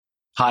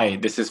Hi,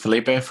 this is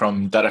Felipe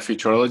from Data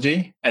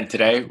Futurology, and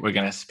today we're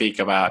going to speak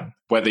about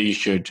whether you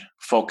should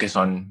focus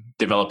on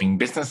developing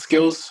business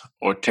skills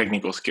or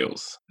technical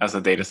skills as a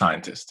data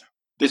scientist.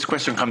 This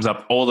question comes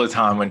up all the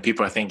time when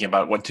people are thinking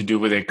about what to do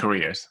with their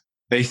careers.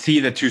 They see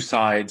the two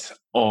sides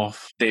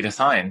of data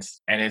science,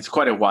 and it's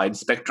quite a wide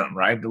spectrum,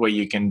 right? Where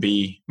you can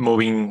be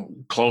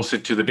moving closer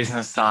to the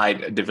business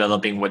side,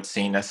 developing what's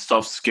seen as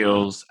soft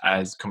skills,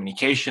 as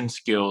communication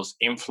skills,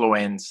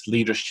 influence,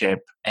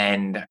 leadership.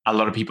 And a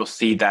lot of people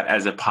see that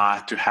as a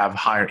path to have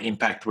higher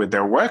impact with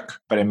their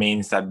work, but it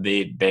means that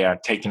they are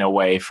taken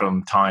away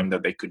from time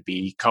that they could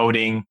be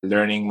coding,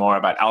 learning more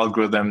about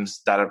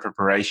algorithms, data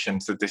preparation,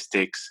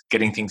 statistics,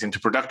 getting things into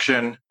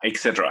production,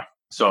 etc.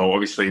 So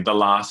obviously the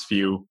last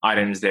few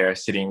items there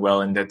sitting well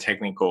in the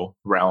technical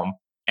realm.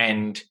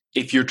 And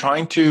if you're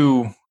trying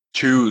to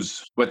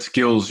choose what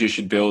skills you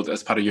should build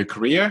as part of your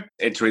career,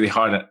 it's really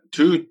hard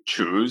to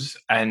choose.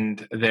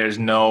 And there's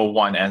no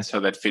one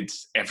answer that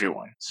fits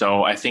everyone.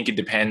 So I think it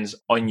depends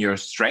on your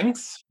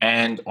strengths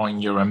and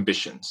on your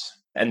ambitions.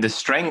 And the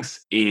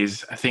strengths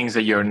is things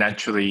that you're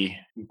naturally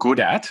good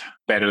at,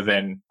 better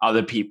than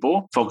other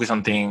people. Focus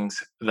on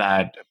things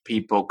that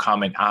people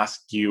come and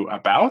ask you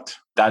about.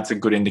 That's a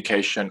good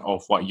indication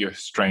of what your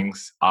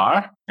strengths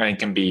are. And it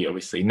can be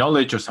obviously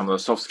knowledge or some of the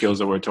soft skills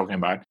that we're talking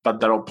about,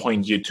 but that'll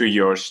point you to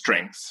your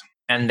strengths.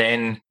 And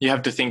then you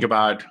have to think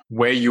about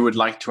where you would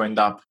like to end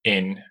up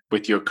in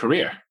with your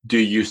career. Do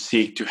you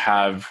seek to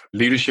have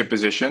leadership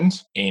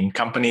positions in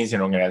companies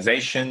and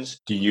organizations?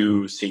 Do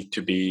you seek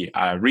to be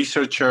a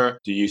researcher?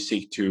 Do you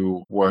seek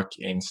to work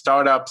in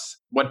startups?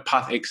 What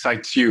path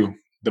excites you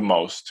the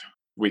most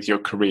with your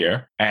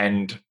career?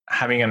 And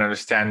having an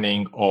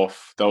understanding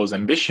of those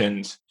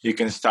ambitions, you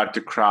can start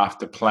to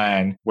craft a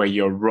plan where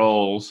your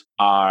roles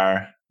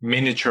are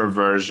miniature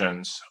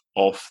versions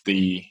of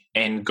the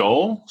end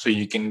goal, so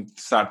you can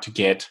start to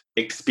get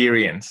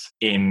experience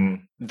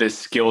in the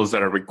skills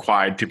that are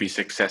required to be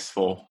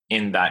successful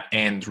in that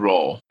end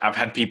role. I've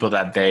had people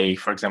that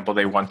for example,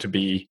 they want to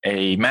be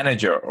a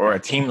manager or a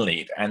team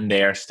lead, and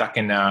they're stuck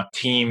in a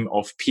team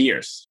of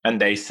peers. And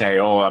they say,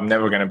 oh, I'm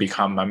never going to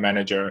become a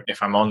manager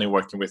if I'm only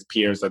working with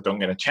peers that don't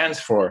get a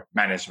chance for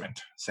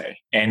management, say.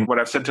 And what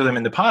I've said to them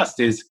in the past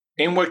is,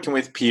 in working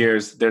with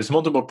peers, there's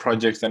multiple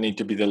projects that need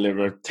to be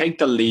delivered. Take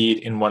the lead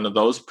in one of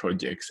those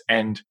projects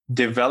and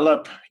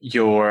develop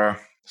your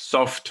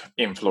soft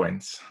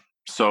influence.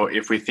 So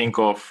if we think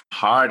of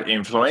hard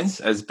influence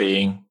as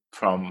being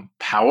from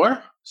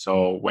power,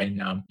 so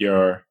when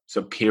your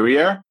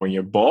superior or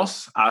your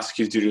boss asks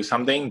you to do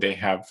something, they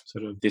have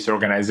sort of this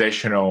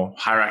organizational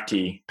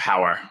hierarchy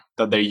power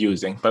that they're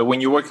using. But when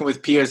you're working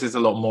with peers, it's a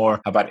lot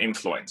more about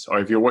influence. Or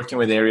if you're working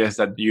with areas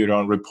that you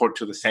don't report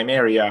to the same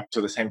area,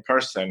 to the same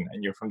person,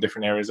 and you're from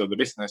different areas of the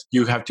business,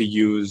 you have to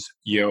use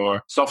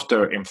your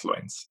softer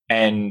influence.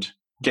 And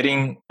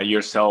getting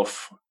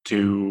yourself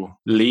to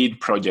lead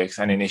projects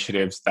and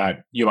initiatives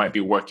that you might be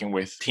working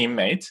with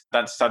teammates,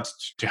 that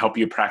starts to help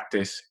you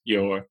practice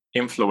your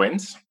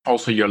influence,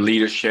 also your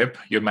leadership,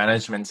 your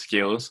management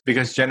skills,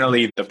 because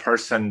generally the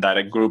person that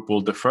a group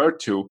will defer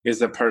to is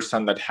the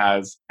person that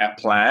has a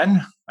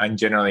plan, and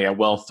generally a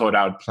well thought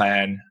out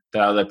plan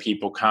that other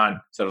people can't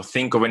sort of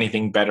think of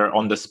anything better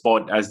on the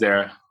spot as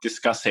they're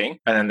discussing.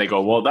 And then they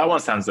go, well, that one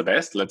sounds the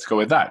best. Let's go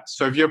with that.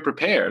 So if you're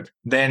prepared,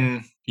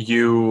 then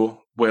you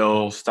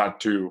will start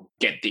to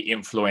get the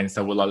influence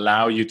that will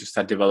allow you to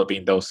start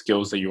developing those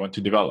skills that you want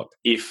to develop,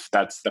 if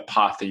that's the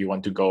path that you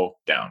want to go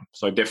down.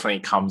 So it definitely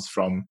comes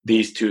from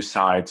these two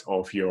sides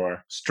of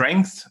your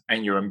strengths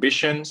and your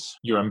ambitions.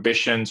 Your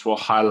ambitions will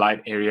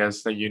highlight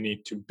areas that you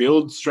need to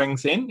build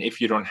strengths in if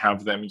you don't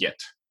have them yet.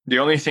 The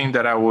only thing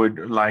that I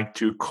would like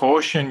to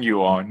caution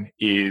you on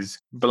is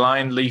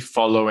blindly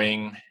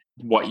following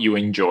what you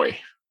enjoy.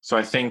 So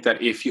I think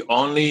that if you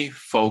only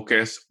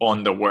focus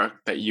on the work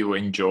that you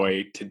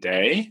enjoy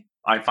today,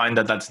 I find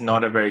that that's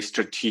not a very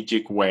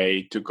strategic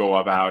way to go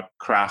about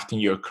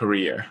crafting your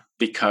career,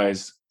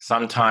 because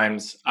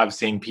sometimes I've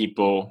seen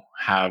people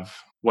have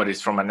what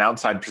is from an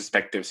outside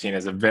perspective seen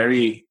as a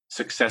very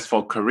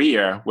successful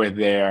career, where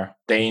they're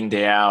day in,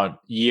 day out,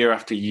 year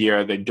after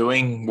year, they're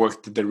doing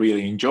work that they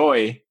really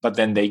enjoy, but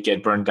then they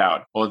get burned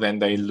out, or then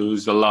they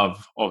lose the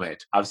love of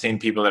it. I've seen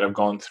people that have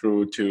gone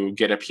through to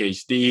get a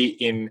PhD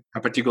in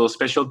a particular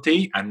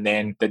specialty, and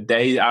then the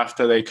day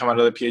after they come out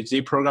of the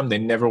PhD program, they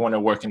never want to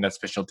work in that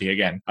specialty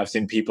again. I've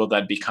seen people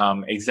that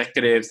become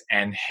executives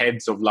and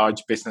heads of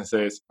large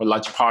businesses or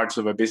large parts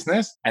of a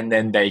business, and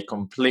then they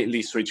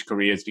completely switch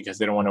careers because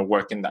they don't want to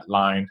work in that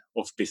line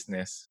of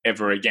business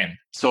ever again.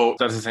 So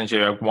that's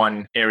essentially like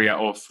one area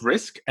of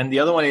risk. And the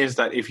other one is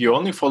that if you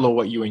only follow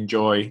what you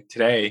enjoy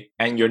today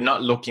and you're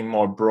not looking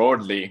more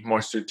broadly,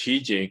 more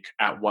strategic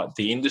at what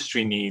the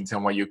industry needs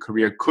and what your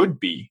career could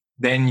be,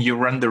 then you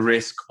run the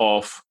risk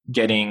of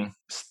getting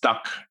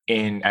stuck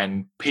in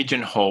and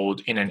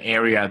pigeonholed in an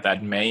area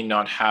that may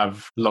not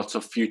have lots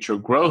of future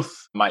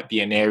growth, might be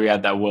an area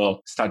that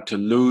will start to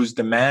lose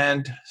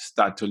demand,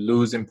 start to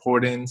lose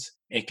importance.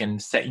 It can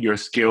set your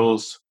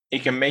skills.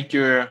 It can make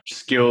your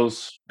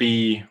skills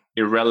be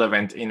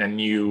irrelevant in a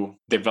new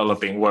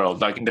developing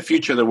world, like in the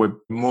future that we're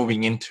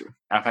moving into.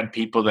 I've had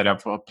people that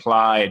have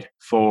applied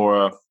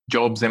for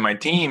jobs in my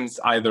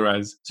teams, either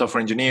as software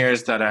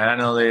engineers, data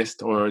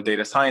analysts, or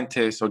data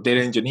scientists, or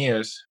data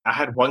engineers. I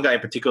had one guy in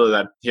particular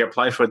that he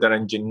applied for that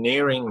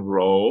engineering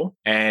role,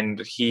 and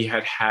he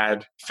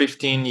had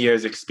 15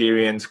 years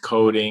experience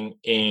coding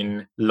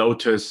in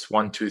Lotus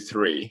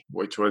 1-2-3,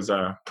 which was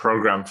a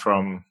program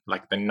from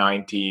like the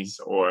 90s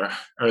or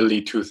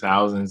early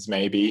 2000s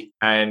maybe.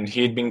 And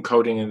he'd been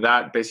coding in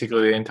that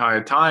basically the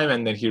entire time.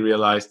 And then he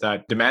realized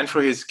that demand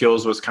for his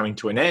skills was coming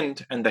to an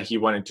end and that he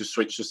wanted to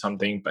switch to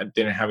something, but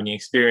didn't have any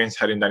experience,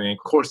 hadn't done any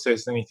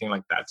courses, anything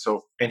like that.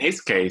 So in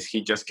his case,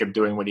 he just kept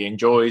doing what he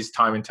enjoys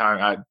time and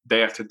time,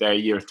 day after day,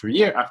 year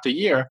after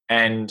year.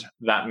 And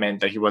that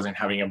meant that he wasn't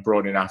having a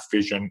broad enough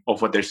vision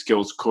of what their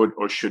skills could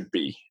or should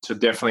be. So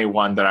definitely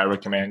one that I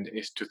recommend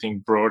is to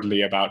think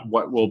broadly about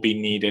what will be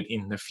needed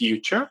in the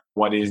future,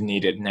 what is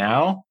needed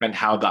now, and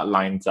how that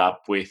lines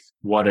up with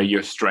what are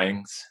your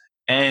strengths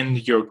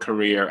and your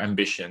career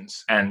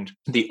ambitions. And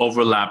the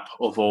overlap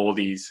of all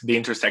these, the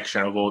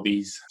intersection of all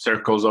these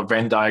circles or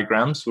Venn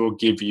diagrams will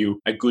give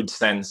you a good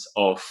sense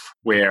of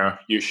where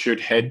you should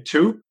head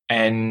to.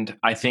 And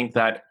I think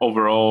that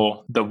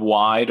overall, the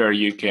wider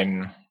you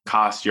can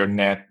cast your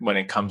net when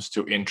it comes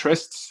to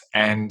interests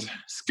and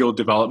skill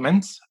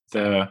developments,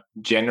 the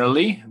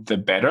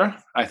better.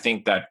 I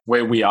think that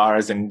where we are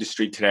as an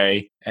industry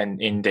today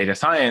and in data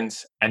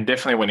science, and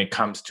definitely when it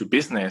comes to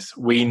business,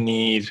 we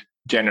need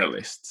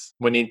generalists.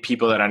 We need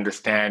people that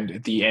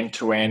understand the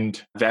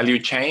end-to-end value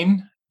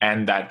chain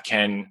and that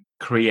can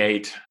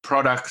create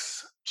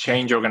products,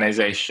 change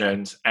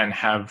organizations, and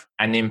have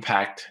an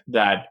impact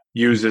that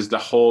uses the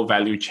whole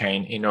value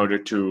chain in order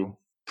to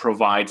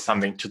provide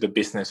something to the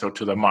business or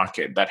to the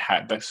market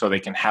so they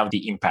can have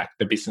the impact,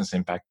 the business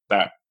impact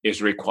that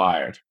is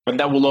required. And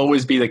that will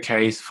always be the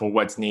case for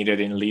what's needed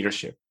in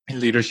leadership. In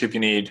leadership, you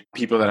need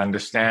people that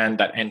understand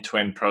that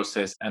end-to-end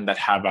process and that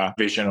have a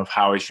vision of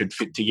how it should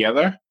fit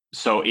together.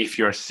 So if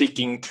you're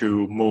seeking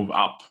to move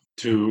up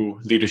to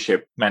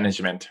leadership,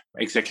 management,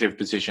 executive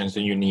positions,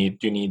 then you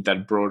need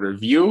that broader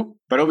view.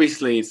 But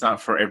obviously, it's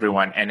not for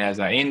everyone. And as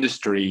an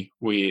industry,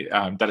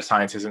 data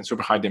science is in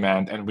super high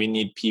demand, and we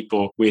need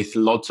people with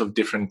lots of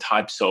different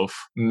types of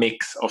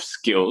mix of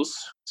skills.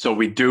 So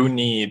we do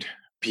need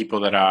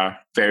people that are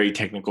very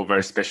technical,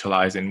 very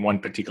specialized in one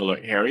particular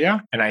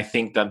area. And I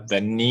think that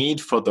the need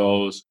for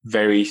those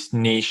very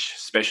niche,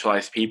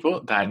 specialized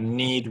people, that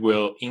need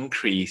will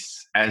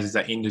increase as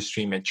the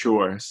industry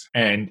matures.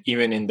 And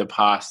even in the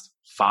past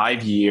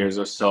 5 years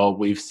or so,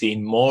 we've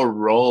seen more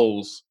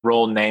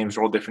role names,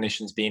 role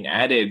definitions being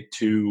added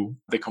to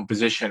the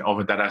composition of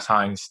a data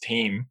science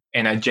team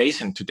and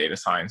adjacent to data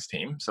science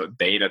team, so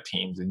data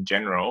teams in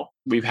general.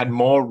 We've had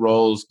more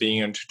roles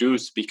being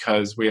introduced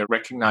because we are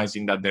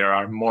recognizing that there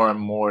are more and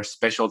more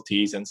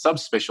specialties and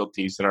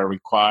subspecialties that are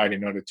required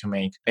in order to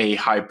make a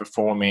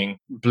high-performing,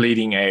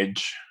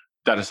 bleeding-edge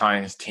data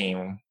science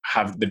team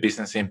have the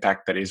business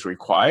impact that is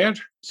required.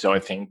 So I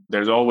think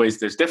there's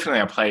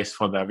definitely a place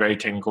for the very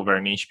technical,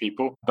 very niche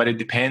people, but it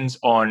depends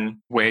on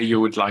where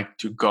you would like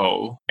to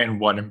go and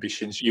what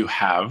ambitions you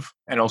have,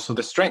 and also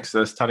the strengths,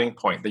 the starting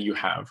point that you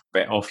have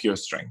of your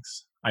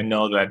strengths. I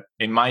know that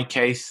in my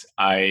case,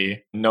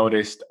 I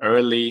noticed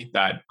early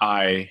that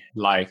I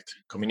liked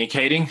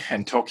communicating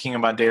and talking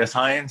about data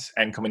science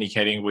and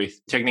communicating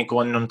with technical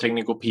and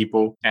non-technical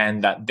people,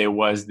 and that there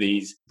was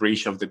this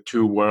breach of the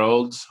two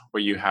worlds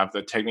where you have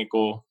the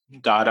technical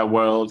data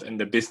world and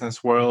the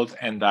business world,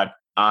 and that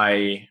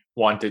I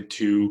wanted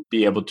to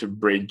be able to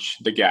bridge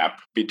the gap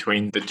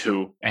between the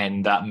two.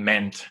 And that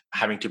meant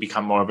having to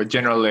become more of a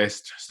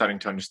generalist, starting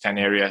to understand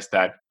areas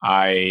that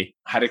I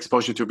had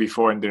exposure to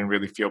before and didn't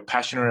really feel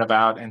passionate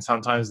about. And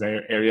sometimes there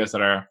are areas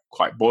that are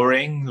quite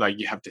boring, like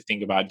you have to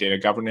think about data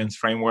governance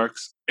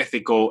frameworks,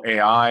 ethical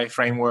AI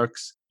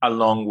frameworks,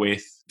 along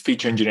with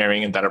feature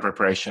engineering and data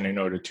preparation in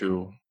order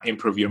to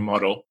improve your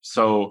model.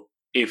 So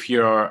if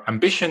your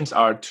ambitions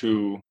are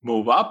to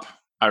move up,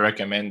 I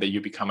recommend that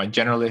you become a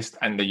generalist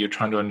and that you're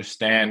trying to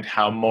understand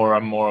how more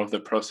and more of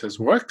the process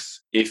works.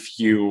 If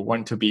you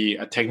want to be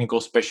a technical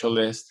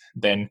specialist,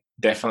 then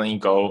definitely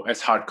go as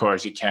hardcore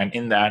as you can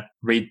in that.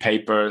 Read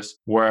papers,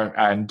 work,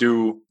 and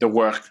do the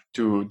work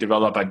to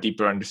develop a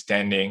deeper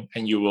understanding.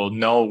 And you will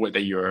know whether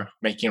you're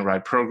making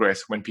right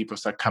progress when people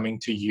start coming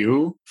to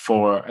you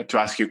to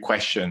ask you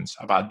questions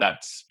about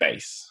that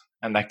space.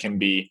 And that can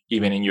be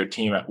even in your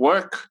team at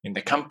work, in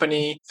the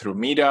company, through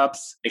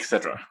meetups,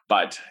 etc.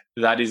 But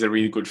that is a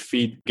really good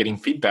getting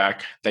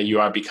feedback that you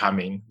are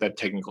becoming that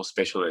technical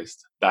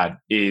specialist that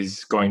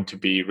is going to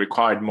be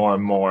required more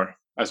and more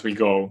as we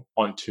go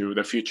on to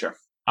the future.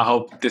 I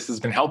hope this has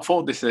been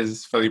helpful. This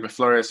is Felipe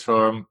Flores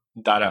from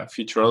Data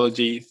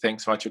Futurology.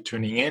 Thanks so much for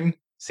tuning in.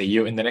 See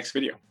you in the next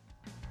video.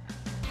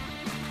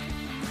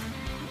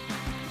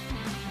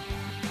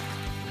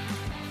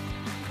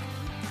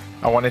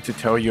 I wanted to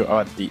tell you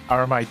about the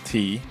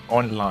RMIT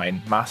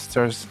online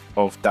Masters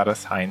of Data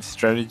Science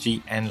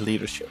Strategy and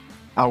Leadership.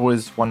 I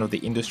was one of the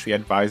industry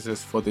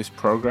advisors for this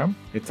program.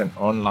 It's an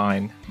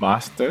online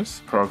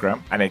master's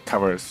program and it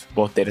covers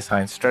both data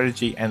science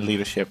strategy and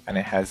leadership, and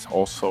it has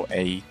also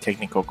a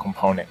technical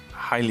component.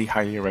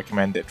 Highly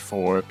recommend it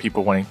for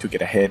people wanting to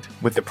get ahead.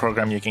 With the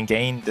program, you can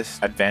gain this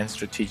advanced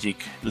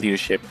strategic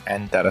leadership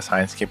and data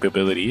science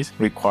capabilities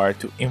required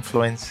to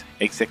influence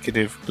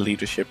executive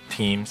leadership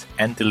teams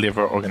and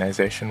deliver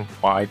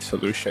organization-wide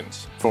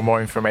solutions. For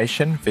more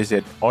information,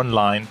 visit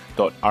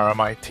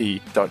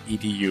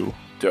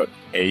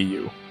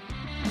online.rmit.edu.au.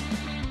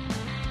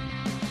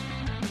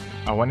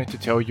 I wanted to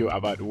tell you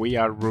about We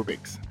Are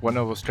Rubix, one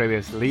of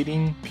Australia's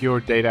leading pure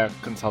data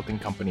consulting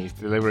companies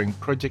delivering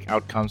project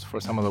outcomes for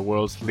some of the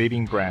world's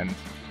leading brands.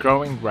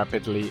 Growing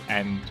rapidly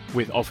and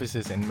with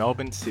offices in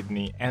Melbourne,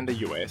 Sydney, and the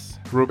US,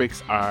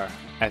 Rubix are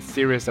as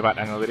serious about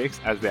analytics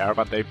as they are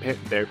about their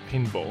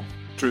pinball.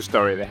 True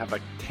story, they have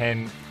like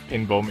 10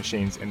 pinball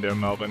machines in their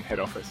Melbourne head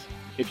office.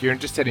 If you're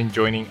interested in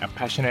joining a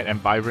passionate and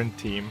vibrant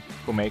team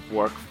who make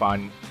work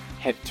fun,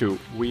 head to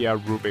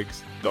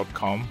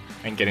wearerubix.com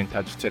and get in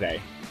touch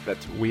today.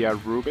 That's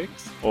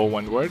wearerubix, all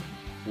one word,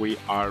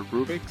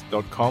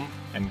 wearerubix.com,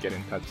 and get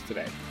in touch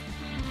today.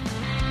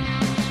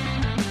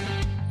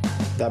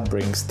 That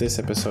brings this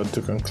episode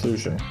to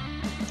conclusion.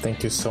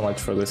 Thank you so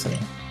much for listening.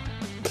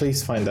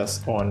 Please find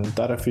us on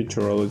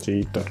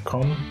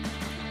datafuturology.com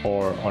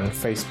or on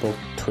Facebook,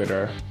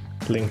 Twitter,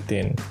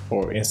 LinkedIn,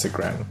 or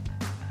Instagram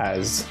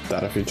as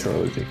Data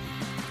Futurology.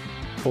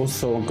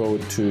 Also go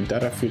to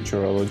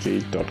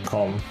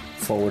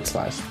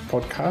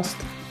datafuturology.com/podcast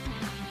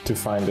to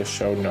find the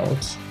show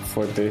notes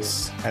for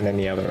this and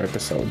any other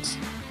episodes.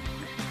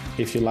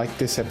 If you liked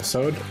this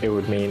episode, it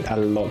would mean a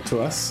lot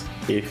to us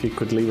if you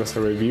could leave us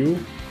a review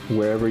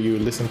wherever you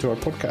listen to our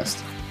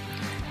podcast.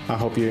 I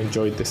hope you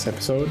enjoyed this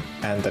episode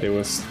and that it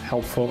was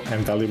helpful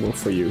and valuable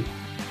for you.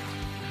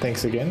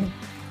 Thanks again,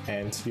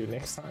 and see you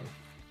next time.